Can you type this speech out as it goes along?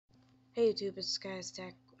Hey YouTube, it's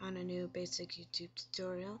Skyistech on a new basic YouTube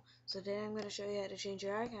tutorial. So today I'm going to show you how to change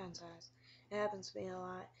your icon size. It happens to me a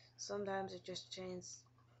lot. Sometimes it just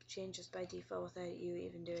changes by default without you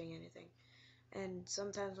even doing anything. And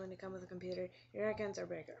sometimes when you come with a computer, your icons are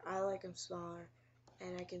bigger. I like them smaller,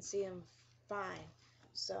 and I can see them fine.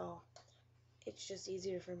 So it's just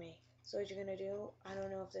easier for me. So what you're going to do, I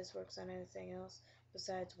don't know if this works on anything else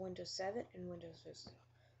besides Windows 7 and Windows Vista.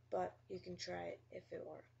 But you can try it if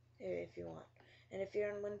you want. And if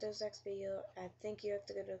you're on Windows XP, I think you have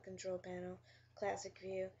to go to Control Panel, Classic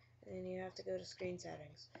View, and then you have to go to Screen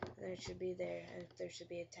Settings. And then it should be there, and there should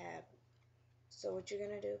be a tab. So what you're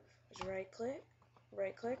going to do is right click,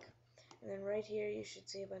 and then right here you should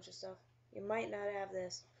see a bunch of stuff. You might not have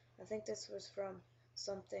this. I think this was from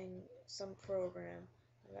some program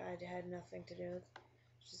that I had nothing to do with.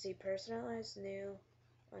 You should see Personalize, New,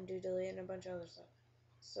 Undo, Delete, and a bunch of other stuff.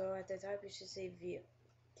 So at the top you should see View.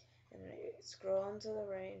 And scroll on to the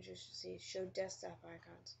right and you should see Show Desktop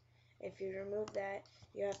Icons. If you remove that,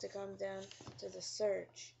 you have to come down to the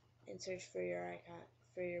search and search for your icon,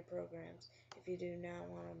 for your programs, if you do not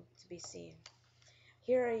want them to be seen.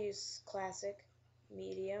 Here I use Classic,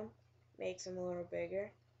 Medium, makes them a little bigger.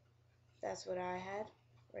 That's what I had.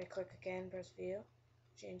 Right click again, press View,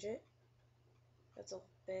 change it. That's a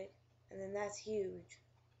big. And then that's huge,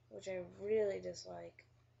 which I really dislike.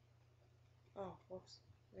 Oh, whoops.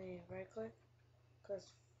 Then you right click,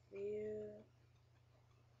 press View,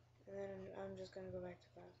 and then I'm just going to go back to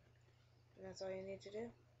Classic. And that's all you need to do.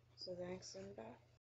 So thanks and bye.